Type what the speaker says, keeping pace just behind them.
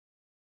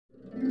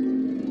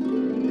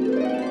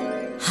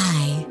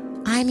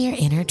I'm your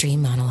inner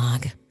dream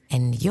monologue,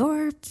 and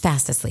you're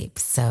fast asleep,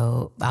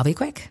 so I'll be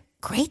quick.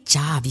 Great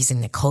job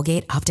using the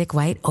Colgate Optic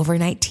White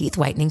Overnight Teeth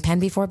Whitening Pen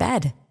before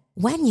bed.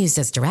 When used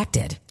as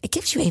directed, it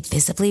gives you a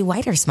visibly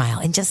whiter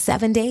smile in just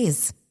 7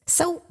 days.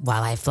 So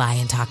while I fly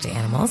and talk to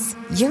animals,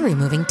 you're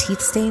removing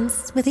teeth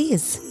stains with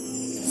ease.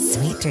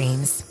 Sweet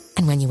dreams.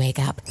 And when you wake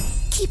up,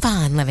 keep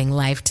on living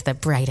life to the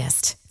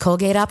brightest.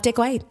 Colgate Optic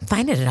White.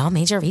 Find it at all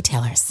major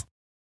retailers.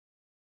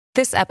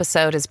 This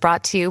episode is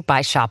brought to you by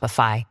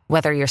Shopify.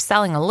 Whether you're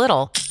selling a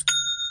little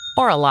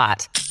or a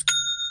lot,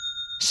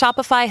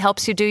 Shopify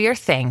helps you do your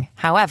thing,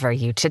 however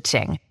you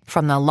cha-ching.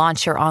 From the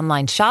launch your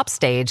online shop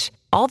stage,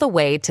 all the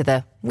way to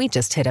the we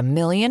just hit 1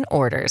 million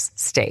orders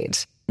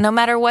stage. No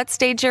matter what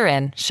stage you're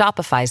in,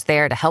 Shopify's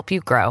there to help you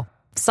grow.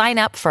 Sign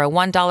up for a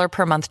 $1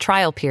 per month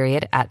trial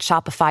period at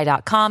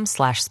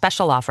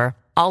shopify.com/special offer,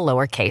 all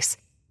lowercase.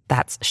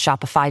 That's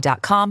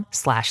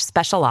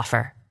shopify.com/special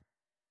offer.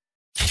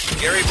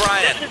 Gary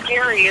Bryan. This is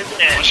Gary,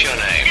 isn't it? What's your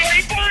name?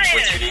 Gary Bryan.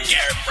 What's your name?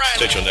 Gary Bryan.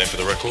 State your name for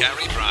the record.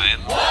 Gary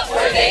Bryan. What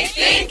were they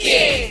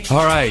thinking?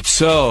 All right,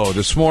 so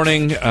this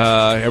morning,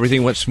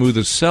 everything went smooth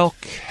as silk.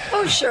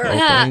 Oh, sure.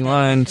 Opening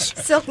lines.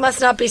 Silk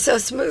must not be so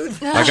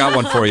smooth. I got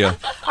one for you.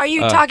 Are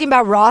you talking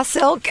about raw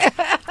silk?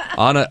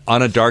 On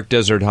a dark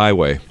desert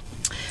highway.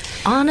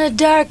 On a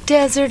dark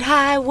desert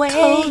highway,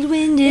 cold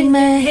wind in my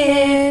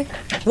hair,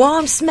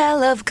 warm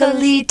smell of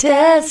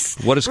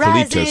colitas. What is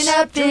rising colitas?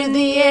 up in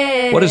the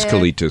air. What is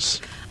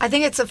colitas? I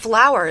think it's a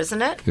flower,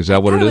 isn't it? Is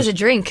that what it It was is? a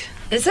drink.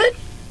 Is it?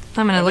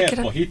 I'm going to look Yeah, it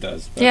up.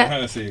 mojitas. But I'm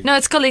trying to see. No,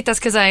 it's colitas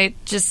because I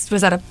just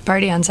was at a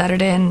party on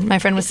Saturday and my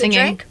friend was It's a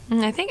singing.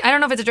 drink? I don't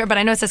know if it's a drink, but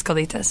I know it says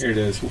colitas. Here it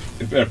is.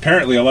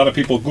 Apparently, a lot of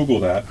people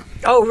Google that.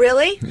 Oh,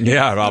 really?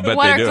 Yeah, I'll bet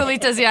What they are do.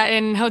 colitas? Yeah,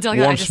 in Hotel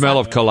Warm smell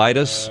of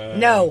colitis?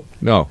 No.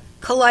 No,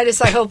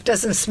 Colitis, I hope,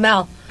 doesn't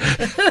smell.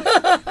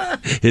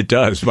 it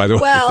does, by the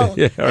way. Well,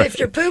 Yeah, all right. if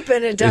you're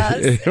pooping, it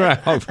does. Right,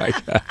 oh, my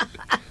God.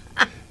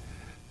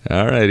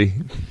 All righty.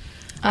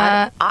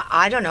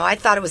 I don't know. I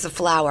thought it was a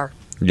flower.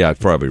 Yeah,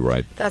 probably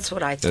right. That's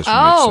what I That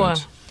thought. Oh.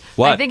 makes sense.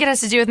 What? I think it has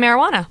to do with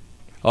marijuana.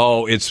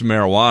 Oh, it's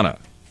marijuana.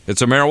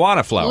 It's a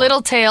marijuana flower.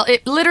 Little tail.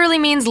 It literally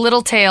means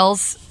little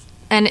tails.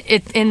 And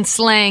in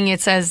slang,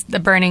 it says the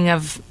burning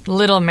of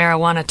little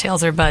marijuana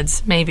tails or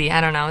buds. Maybe. I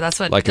don't know. That's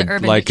what like the a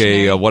Urban like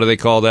Dictionary. a what do they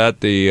call that?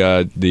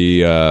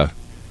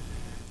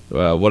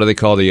 What do they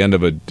call the end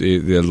of a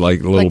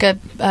like little? Like a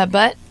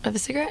butt of a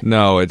cigarette?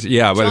 No, it's but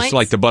it's Joints?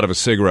 like the butt of a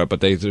cigarette,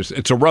 but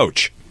it's a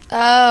roach.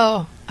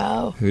 Oh.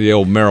 The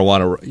old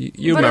marijuana.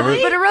 You But a-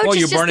 remember? but a roach well, is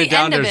you just burn the it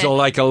down. end of There's it.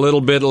 like a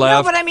little bit No,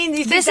 left. but I mean, you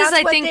think This that's is,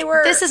 I what think, they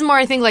were? this is more,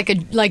 I think,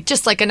 like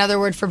just like another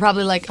word for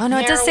probably like, oh no,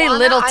 it does say marijuana?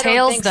 little I don't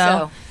tails think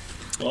though.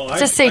 so. Well,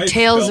 Just say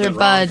tails or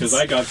buds. Because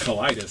I got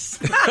colitis.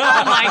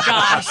 Oh my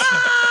gosh.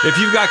 If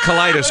you've got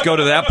colitis, go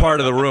to that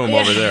part of the room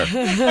over there.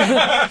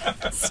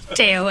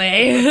 Stay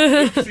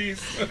away.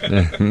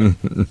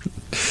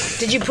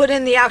 Did you put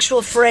in the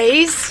actual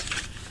phrase?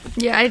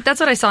 Yeah, that's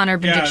what I saw in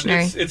Urban Yeah,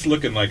 Dictionary. it's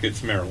looking like it's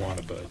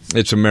marijuana buds.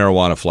 It's a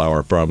marijuana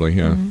flower, probably.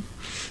 Yeah,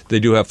 they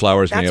do have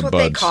flowers and they That's have what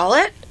buds. they call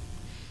it?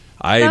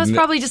 That was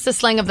probably just the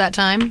slang of that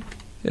time.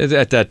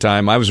 At that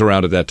time, I was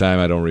around at that time.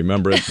 I don't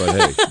remember it, but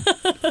hey.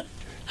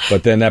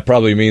 But then that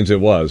probably means it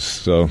was.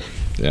 So,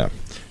 yeah.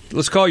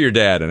 Let's call your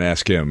dad and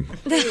ask him.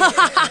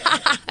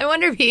 I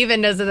wonder if he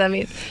even knows what that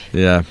means.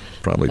 Yeah,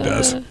 probably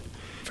does.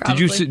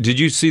 Probably. Did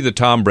you see the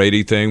Tom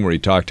Brady thing where he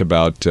talked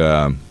about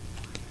what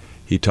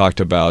Giselle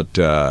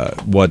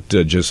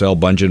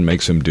Bundchen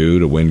makes him do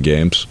to win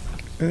games?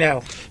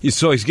 No.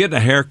 So he's getting a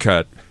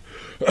haircut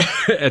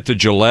at the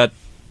Gillette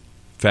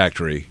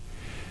factory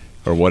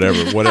or whatever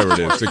it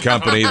is, the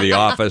company, the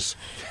office,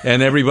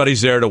 and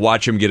everybody's there to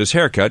watch him get his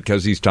haircut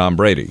because he's Tom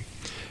Brady.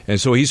 And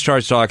so he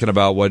starts talking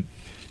about what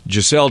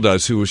Giselle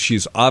does,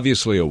 she's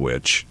obviously a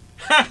witch,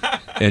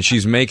 and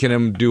she's making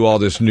him do all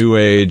this new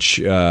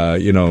age,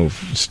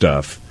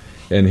 stuff.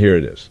 And here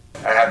it is.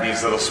 I have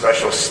these little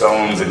special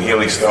stones and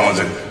healing stones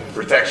and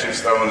protection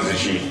stones, and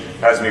she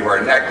has me wear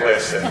a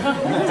necklace and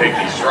take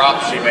these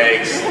drops she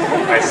makes.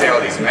 I say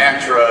all these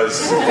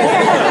mantras.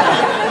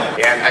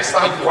 And I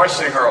stopped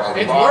questioning her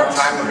a long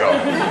time ago.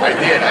 I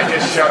did. I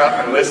just shut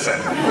up and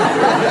listened.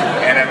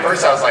 And at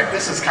first I was like,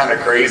 this is kind of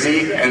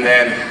crazy. And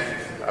then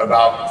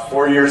about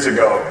 4 years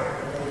ago,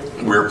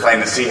 we were playing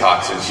the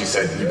Seahawks, and she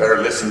said, you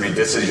better listen to me.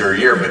 This is your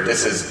year, but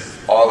this is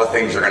all the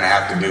things you're going to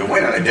have to do to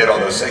win. And I did all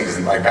those things,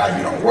 and by God,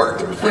 it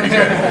worked. It was pretty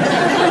good.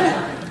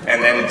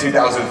 And then in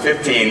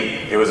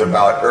 2015, it was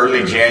about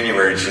early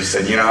January, and she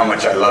said, you know how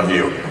much I love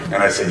you? And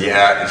I said,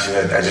 yeah. And she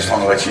said, I just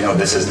want to let you know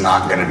this is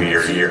not going to be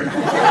your year.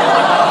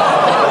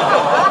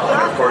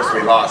 And of course,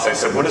 we lost. I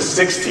said, what does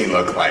 16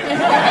 look like?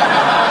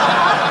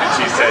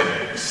 And she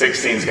said,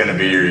 16 is going to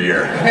be your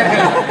year.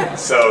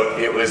 So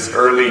it was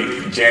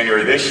early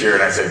January this year,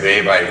 and I said,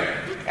 babe,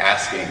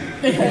 asking,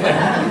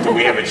 do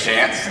we have a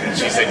chance? And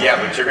she said,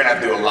 yeah, but you're going to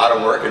have to do a lot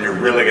of work, and you're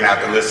really going to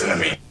have to listen to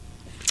me.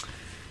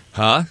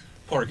 Huh?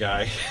 Poor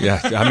guy. Yeah,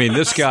 I mean,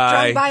 this Strung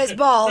by guy his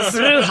balls.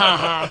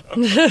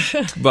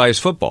 by his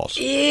footballs.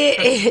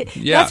 Yeah.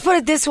 Yeah. Let's put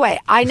it this way.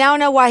 I now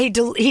know why he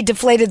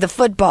deflated the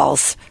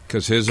footballs.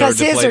 Because his Because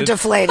his are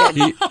deflated.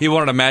 He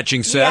wanted a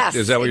matching set? Yes,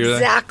 Is that what you're saying?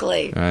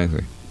 exactly. I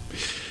think.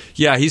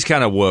 Yeah, he's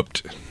kind of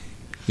whooped.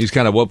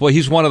 Well,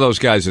 he's one of those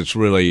guys that's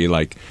really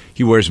like,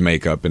 he wears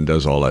makeup and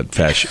does all that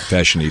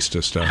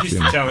fashionista stuff. He's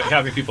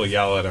having people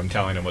yell at him,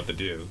 telling him what to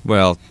do.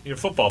 Well, You're a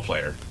football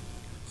player.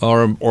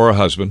 or a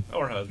husband.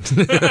 Or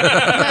husband.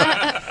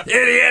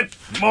 Idiot!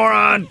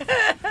 Moron!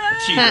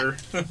 Cheater.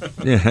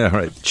 Yeah,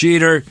 right.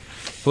 Cheater.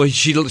 Well,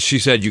 she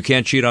said, you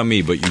can't cheat on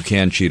me, but you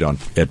can cheat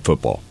at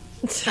football.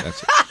 That's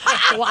it.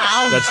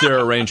 Wow. That's their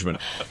arrangement.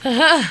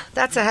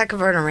 That's a heck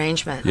of an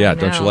arrangement. Yeah,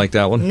 don't you know. like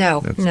that one?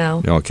 No.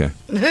 No. Okay.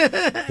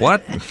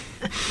 What?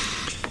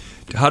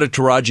 How did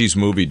Taraji's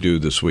movie do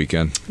this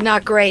weekend?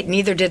 Not great.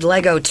 Neither did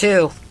Lego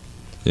 2.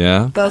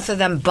 Yeah? Both of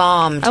them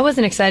bombed. I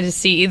wasn't excited to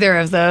see either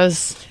of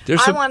those.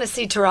 I want to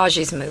see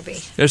Taraji's movie.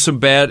 It's a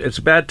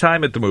bad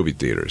time at the movie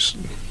theaters.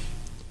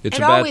 It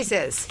always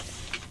is.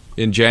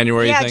 In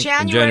January, Yeah, you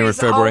think? In January is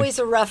February? always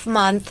a rough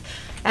month,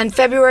 and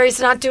February's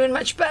not doing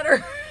much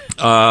better.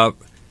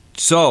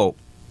 So,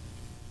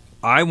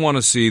 I want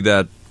to see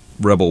that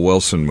Rebel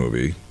Wilson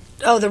movie.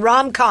 Oh, the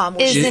rom-com.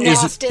 Isn't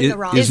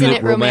Isn't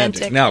it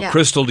romantic? Now, Yeah.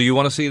 Crystal, do you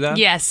want to see that?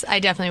 Yes, I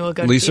definitely will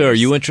go. Lisa, to are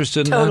you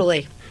interested in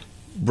Totally.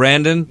 that?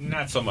 Brandon?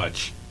 Not so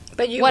much.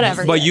 But you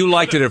Whatever. But you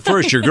liked it at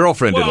first. Your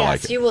girlfriend didn't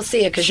like Yes, it. you will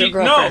see it because your She,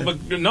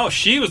 girlfriend. no,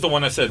 she was the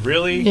one that said,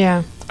 really?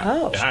 Yeah.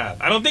 Oh. Yeah.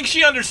 I don't think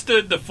she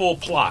understood the full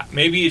plot.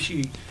 Maybe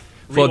she...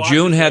 Well, rewatches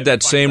June it had and that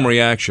finds same out.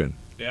 reaction.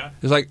 Yeah?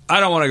 It's like, I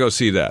don't want to go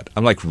see that.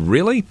 I'm like,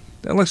 really?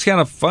 That looks kind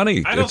of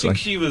funny. I don't It's think like,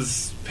 she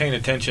was paying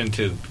attention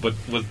to what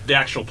the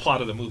actual plot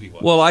of the movie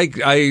was. well,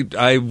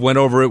 I went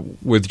over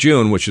it with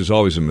June, which is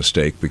always a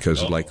mistake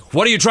because like,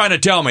 what are you trying to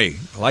tell me?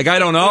 Like, I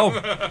don't know.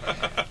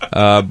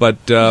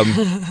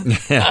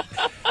 Yeah.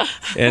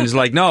 And it's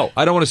like, no,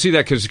 I don't want to see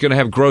that because it's going to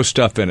have gross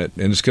stuff in it,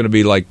 and it's going to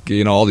be like,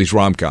 all these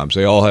rom-coms.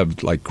 They all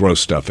have like gross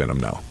stuff in them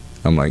now.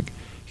 I'm like,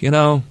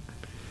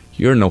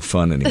 you're no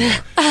fun anymore.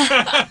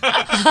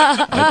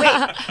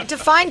 Wait,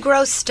 define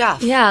gross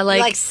stuff. Yeah,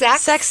 like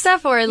sex? sex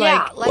stuff or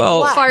like like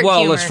well, what? fart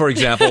humor. let's for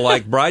example,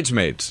 like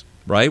Bridesmaids,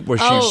 right, where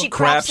she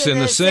craps in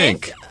the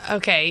sink.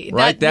 Okay,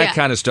 Right, that yeah.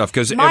 kind of stuff.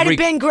 Because Might have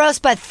been gross,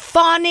 but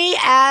funny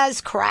as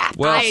crap.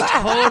 well, I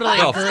totally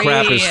well, agree.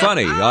 crap is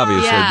funny,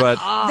 obviously, Yeah. but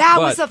That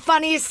but was the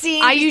funniest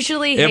scene. I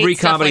usually hate every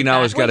stuff comedy like now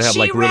that. has got to When have she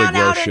like really ran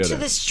gross out shit into in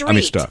the it.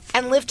 street Stuff.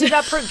 and lifted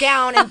up her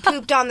gown and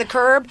pooped on the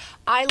curb,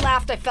 I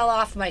laughed. I fell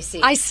off my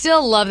seat. I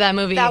still love that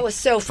movie. That was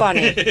so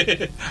funny.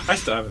 I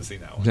still haven't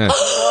seen that one. Yeah.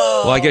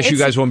 Well, I guess you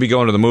guys won't be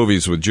going to the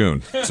movies with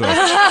June. So.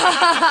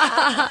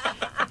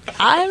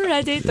 I'm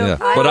ready to. Yeah.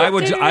 But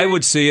I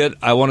would see it.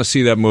 I want to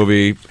see that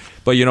movie.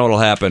 But you know what'll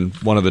happen?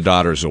 One of the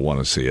daughters will want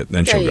to see it.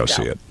 Then There she'll you go go.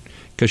 see it.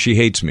 Because she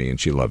hates me and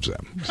she loves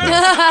them. So,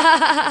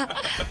 At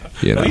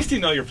least you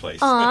know your place.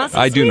 Aw, so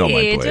I do know my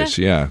sweet. place.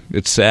 Yeah.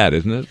 It's sad,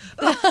 isn't it?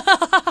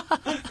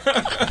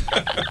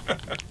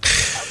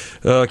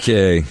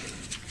 Okay.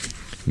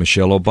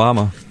 Michelle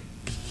Obama.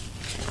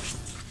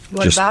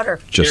 What about her?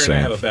 Just Gary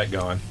and I saying. have a bet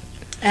going.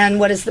 And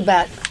what is the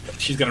bet?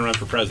 She's going to run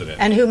for president.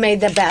 And who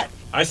made the bet?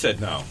 I said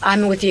no.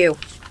 I'm with you.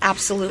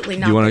 Absolutely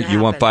not. You want gonna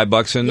you want happen.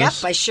 $5 in Yep,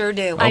 this? I sure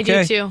do. I do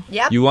Okay. too.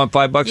 Yep. You want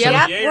 $5 in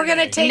Yep, it? Yay or we're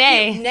gonna nay? take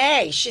Nay. you.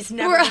 Nay, she's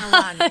never gonna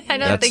run. I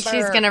don't think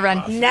she's gonna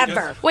run.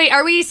 Never. Wait,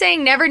 are we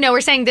saying never? No,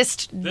 we're saying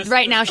this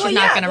right now. She's Well,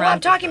 not yeah, going to well, run. I'm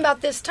talking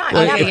about this time.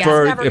 Well, yeah, Okay, it's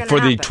for never gonna the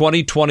happen.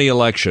 2020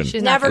 election.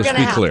 She's Never let's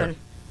gonna be clear. happen.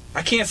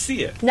 I can't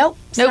see it. Nope,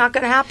 it's Nope. not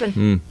gonna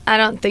happen. I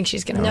don't think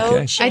she's going to No run. Okay.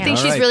 chance. I think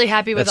All she's right. really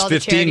happy with That's all the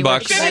charity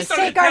work $15. she Then does.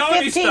 started Take our telling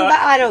me 15. stuff. But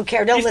I don't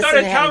care. Don't He listen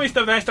started to telling him. me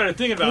stuff, and I started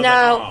thinking about it. No,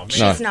 I was like, oh,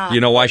 man. she's not. You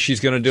know why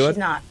she's going to do it? She's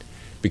not.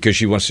 Because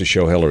she wants to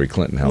show Hillary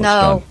Clinton how it's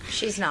No, done.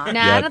 she's not.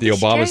 Nah, I Yeah, don't the think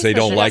she Obamas, cares, they but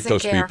don't she like doesn't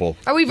those care. people.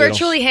 Are we They don't-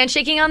 virtually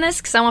handshaking on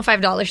this? Because I want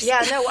 $5.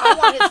 Yeah, no, I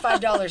want his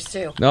 $5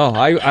 too. No,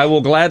 I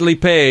will gladly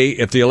pay.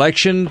 If the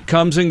election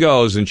comes and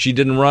goes and she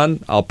didn't run,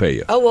 I'll pay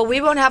you. Oh well,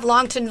 we won't have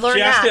long to learn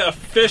She has to that.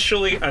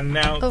 officially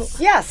announce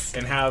Yes,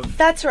 and have.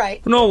 that's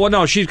right.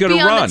 No, she's going Be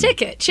to on run. the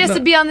ticket. She has to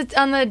be on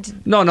the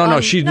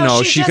No, she's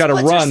No, she just got to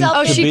puts run herself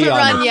Oh, to she be could on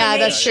run. the- Yeah,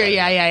 that's true.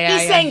 Yeah.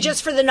 He's saying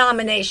just for the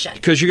nomination.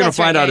 Because you're going to That's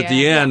right, find out yeah, at the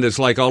yeah. end, it's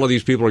like all of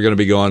these people are going to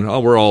be going, oh,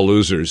 we're all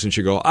losers. And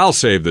she go, I'll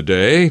save the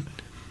day.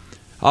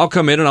 I'll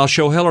come in and I'll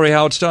show Hillary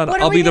how it's done. What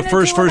are I'll we be the gonna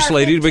first do with first our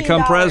lady to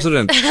become $15?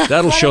 president.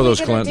 That'll show those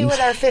What are we Clintons.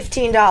 going to do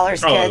with our $15,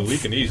 kids? Oh, we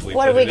can easily.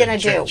 What are put we it in, going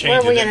to do? change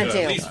What are we it going into to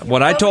at do? least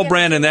When I What are told we gonna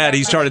Brandon do that, with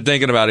he our started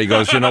thinking about it. He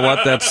goes, you know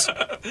what? That's,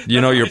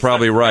 you're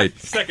probably right.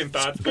 Second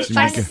thoughts, but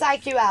Trying to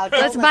psych you out.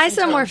 Let's Don't buy listen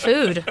some to more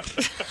him.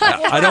 food.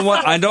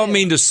 I don't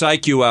mean to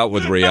psych you out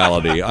with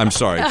reality. I'm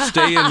sorry.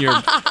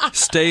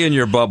 Stay in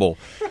your bubble.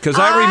 Because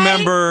I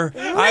remember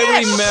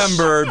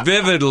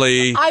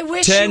vividly I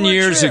wish 10 you were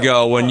years true.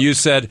 ago when you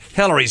said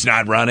Hillary's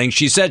not running.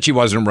 She said she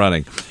wasn't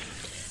running.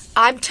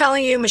 I'm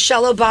telling you,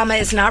 Michelle Obama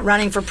is not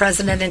running for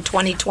president in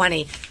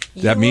 2020.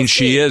 That means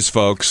she is,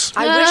 folks.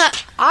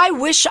 I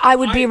wish I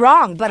would be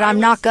wrong, but I'm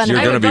not going You're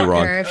I gonna would be vote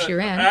wrong. for her if she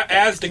ran.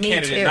 as the Me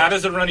candidate, too. not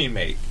as a running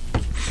mate.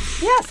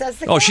 Yes, that's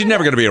the Oh, she's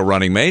never going to be a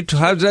running mate.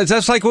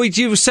 That's like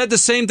you said the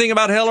same thing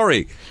about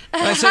Hillary.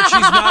 I said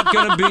she's not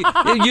going to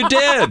be. You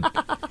did.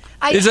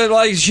 Is it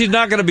like she's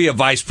not going to be a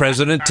vice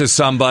president to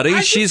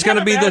somebody? She's going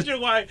to be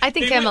the. I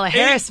think Kamala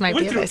Harris might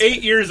be a through vice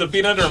 8 years of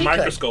being under a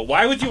microscope.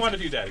 Why would you want to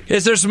do that again?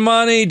 Is there's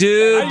money,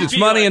 dude? It's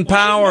money and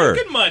power.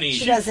 Money.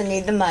 She doesn't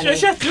need the money.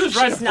 She has to do is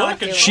write a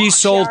book. She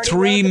sold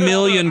 3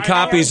 million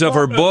copies of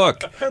her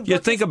book. You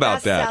think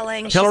about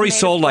that. Hillary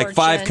sold like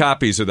 5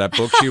 copies of that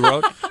book she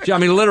wrote. I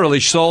mean,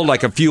 literally sold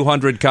like a few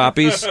hundred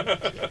copies.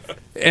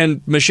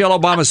 And Michelle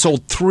Obama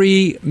sold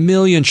 3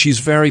 million. She's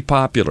very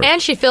popular.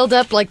 And she filled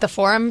up like the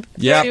forum.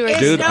 Yeah,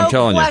 dude, I'm telling you. There's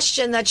no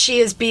question that she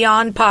is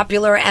beyond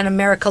popular and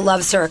America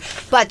loves her,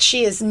 but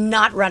she is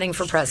not running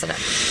for president.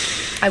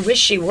 I wish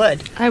she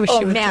would. I wish she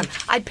would. Oh, man,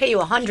 I'd pay you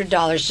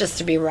 $100 just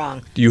to be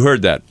wrong. You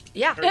heard that.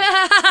 Yeah.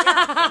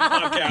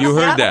 You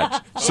heard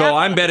that. So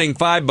I'm betting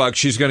 $5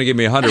 she's going to give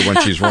me $100 when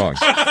she's wrong.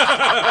 She's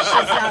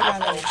not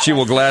running. She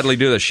will gladly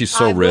do that. She's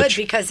so I rich.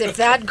 would, because if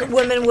that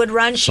woman would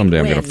run, she'd Someday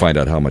I'm win. going to find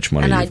out how much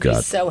money And you've I'd got.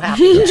 be so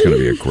happy. It's going to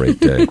be a great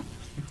day.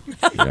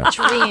 Yeah.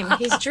 Dream.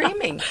 He's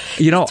dreaming.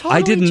 You know,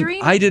 Totally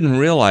dreaming. I didn't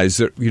realize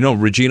that,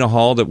 Regina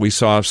Hall that we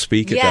saw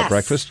speak at that Yes.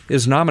 breakfast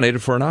is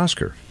nominated for an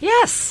Oscar.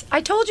 Yes,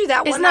 I told you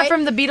that. Isn't that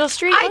from the Beale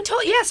Street? I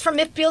told from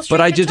If Beale Street.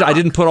 But I Could Talk.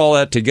 didn't put all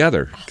that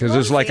together because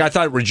it's like I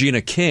thought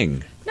Regina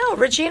King. No,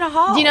 Regina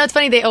Hall. You know, it's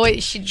funny. They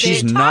always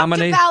She's talked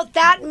nominated. about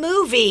that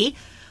movie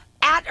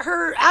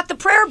at the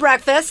prayer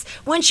breakfast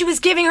when she was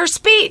giving her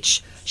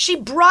speech. She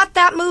brought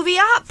that movie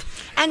up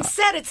and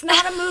said it's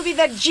not a movie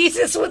that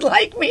Jesus would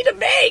like me to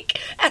make,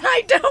 and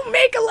I don't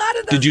make a lot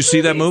of those. Did you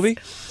see that movie?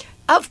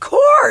 Of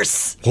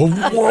course.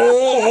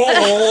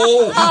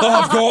 Whoa,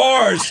 of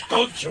course.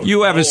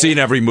 You haven't seen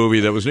every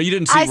movie that was. You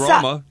didn't see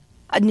Roma.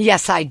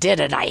 Yes, I did,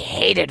 and I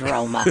hated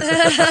Roma.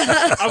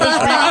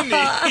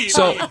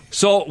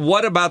 So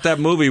what about that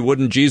movie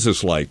wouldn't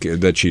Jesus like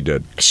that she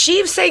did?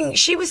 She was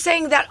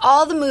saying that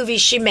all the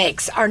movies she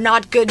makes are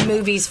not good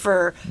movies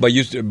for.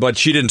 But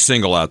she didn't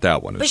single out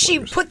that one. But she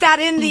put that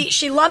in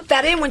she lumped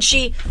that in when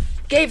she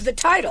gave the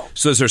title.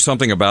 So is there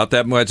something about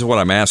that movie? That's what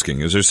I'm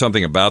asking. Is there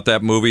something about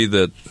that movie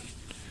that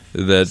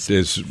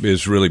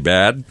is really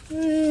bad?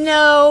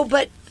 No,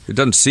 but it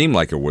doesn't seem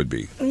like it would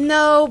be.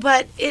 No,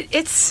 but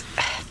it's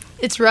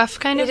rough,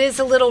 kind of. It is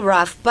a little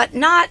rough, but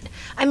not.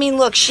 I mean,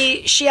 look,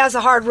 she has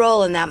a hard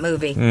role in that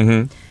movie.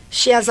 Mm-hmm.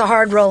 She has a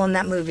hard role in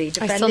that movie.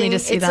 I still need to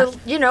see that.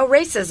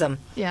 Racism.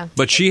 Yeah.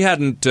 But she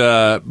hadn't.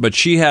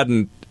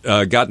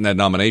 Gotten that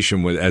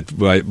nomination when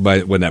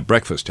that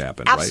breakfast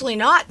happened. Absolutely right?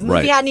 not. The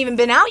movie hadn't even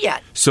been out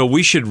yet. So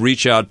we should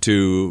reach out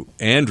to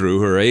Andrew,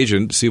 her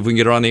agent, see if we can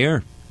get her on the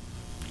air.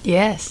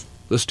 Yes.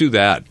 Let's do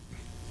that.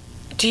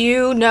 Do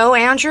you know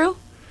Andrew?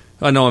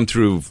 I know him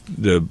through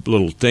the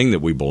little thing that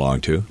we belong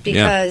to.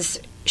 Because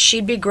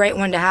she'd be a great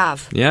one to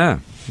have. Yeah,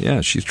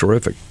 she's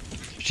terrific.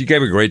 She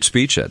gave a great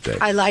speech that day.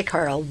 I like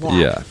her a lot.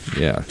 Yeah.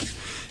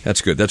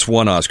 That's good. That's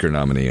one Oscar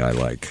nominee I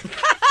like.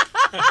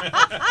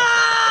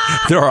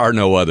 There are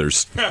no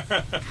others.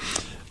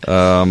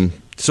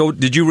 So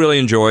did you really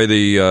enjoy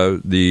the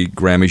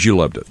Grammys? You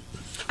loved it.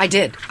 I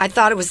did. I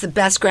thought it was the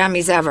best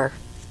Grammys ever.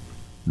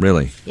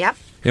 Really? Yep.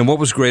 And what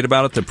was great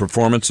about it? The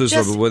performances,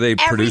 or the way they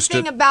produced it?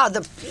 Everything about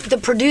the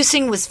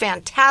producing was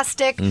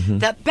fantastic. Mm-hmm.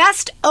 The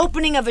best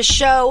opening of a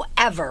show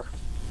ever.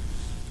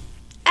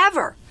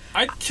 Ever.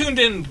 I tuned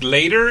in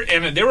later,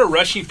 and they were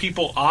rushing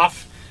people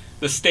off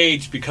the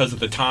stage because of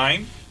the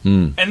time.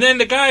 And then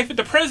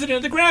the president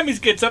of the Grammys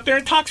gets up there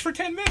and talks for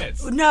 10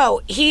 minutes. No,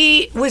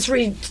 he was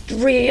resigned.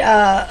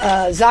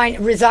 Yeah,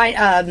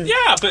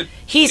 but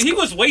he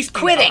was wasting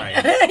quitting.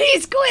 time.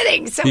 He's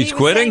quitting. So He's he was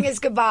quitting? saying his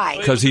goodbye.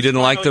 Because he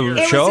didn't like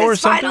the show it or was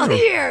his something? final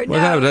year.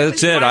 Well,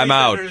 that's it. I'm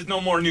out. There's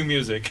no more new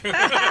music.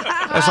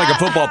 That's like a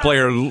football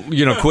player,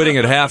 quitting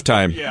at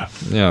halftime. Yeah.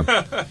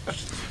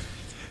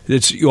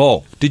 Did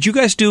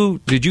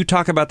you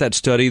talk about that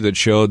study that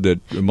showed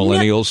that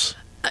millennials?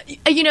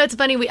 It's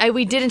funny.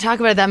 We didn't talk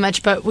about it that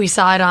much, but we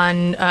saw it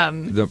on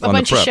a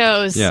bunch of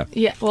shows. Yeah.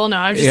 Well, no,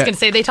 I was just going to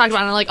say they talked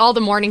about it on like all the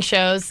morning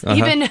shows. Uh-huh.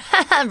 Even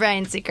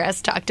Ryan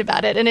Seacrest talked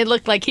about it, and it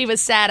looked like he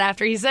was sad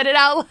after he said it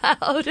out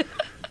loud.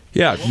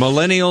 Yeah,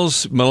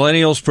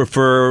 millennials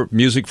prefer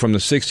music from the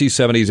 60s,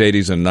 70s,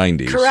 80s, and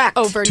 90s. Correct.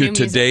 Over to new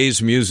music.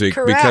 today's music.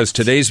 Correct. Because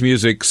today's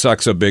music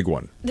sucks a big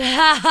one.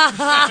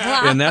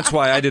 And that's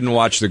why I didn't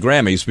watch the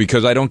Grammys,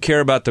 because I don't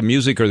care about the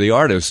music or the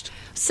artist.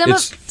 Some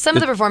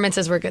of the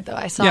performances were good, though.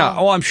 I saw. Yeah,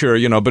 I'm sure,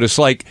 but it's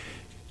like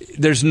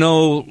there's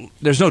no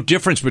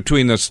difference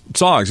between the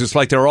songs. It's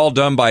like they're all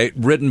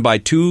written by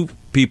two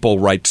people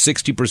write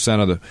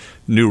 60% of the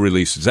new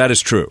releases. That is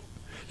true.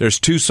 There's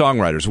two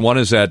songwriters. One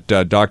is that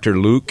Dr.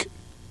 Luke,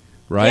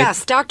 right?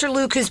 Yes, Dr.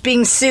 Luke, who's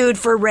being sued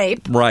for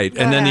rape. Right.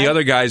 And then the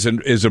other guy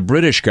is a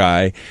British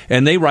guy,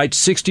 and they write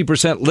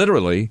 60%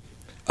 literally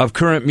of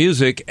current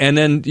music, and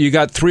then you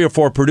got 3 or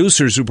 4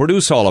 producers who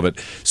produce all of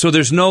it. So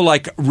there's no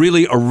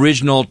really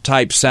original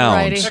type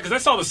sounds. Yeah, because I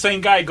saw the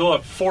same guy go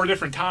up 4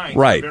 different times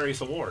right. for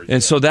various awards.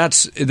 And so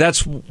that's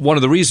one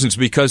of the reasons,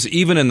 because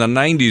even in the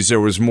 90s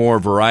there was more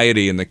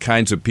variety in the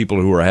kinds of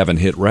people who were having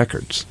hit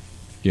records.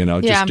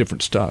 just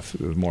different stuff.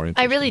 It was more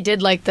interesting. I really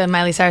did like the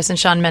Miley Cyrus and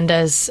Shawn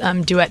Mendes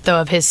duet,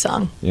 though, of his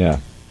song. Yeah.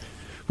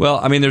 Well,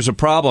 I mean, there's a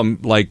problem.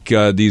 Like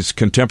these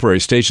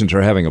contemporary stations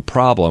are having a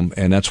problem,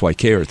 and that's why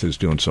K-Earth is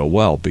doing so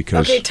well.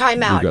 Because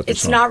time out.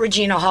 It's not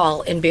Regina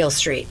Hall in Beale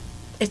Street.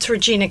 It's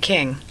Regina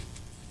King.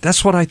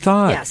 That's what I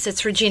thought. Yes,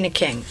 it's Regina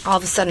King. All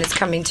of a sudden, it's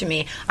coming to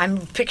me. I'm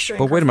picturing.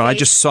 But wait a minute! I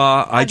just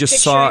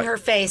saw. Her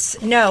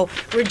face. No,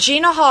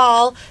 Regina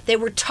Hall. They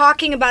were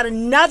talking about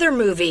another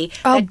movie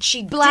that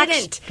she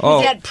didn't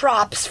get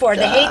props for.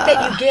 The Hate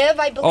That You Give,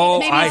 I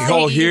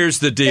believe. Here's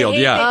the deal.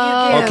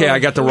 Yeah. Okay, I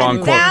got the wrong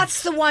quote.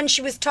 That's the one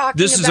she was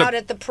talking about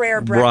at the prayer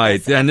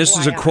breakfast. Right, and this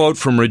is a quote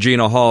from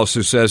Regina Hall,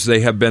 who says, "They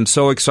have been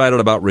so excited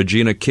about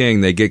Regina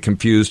King, they get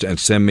confused and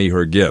send me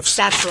her gifts."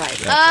 That's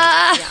right.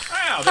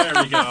 Wow, there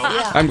we go.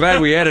 Yeah. I'm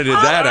glad we edited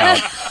that out.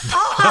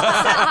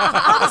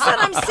 All of a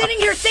sudden, I'm sitting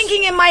here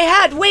thinking in my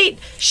head, wait,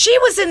 she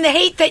was in The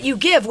Hate That You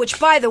Give, which,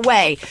 by the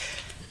way,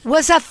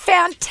 was a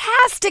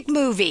fantastic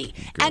movie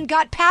and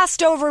got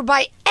passed over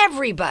by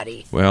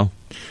everybody. Well,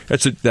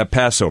 that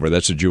Passover,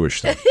 that's a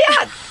Jewish thing.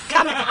 Yeah,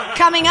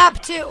 coming up,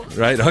 too.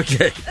 Right,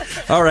 okay.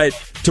 All right,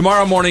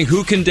 tomorrow morning,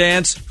 who can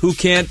dance, who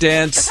can't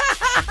dance?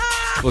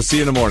 We'll see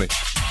you in the morning.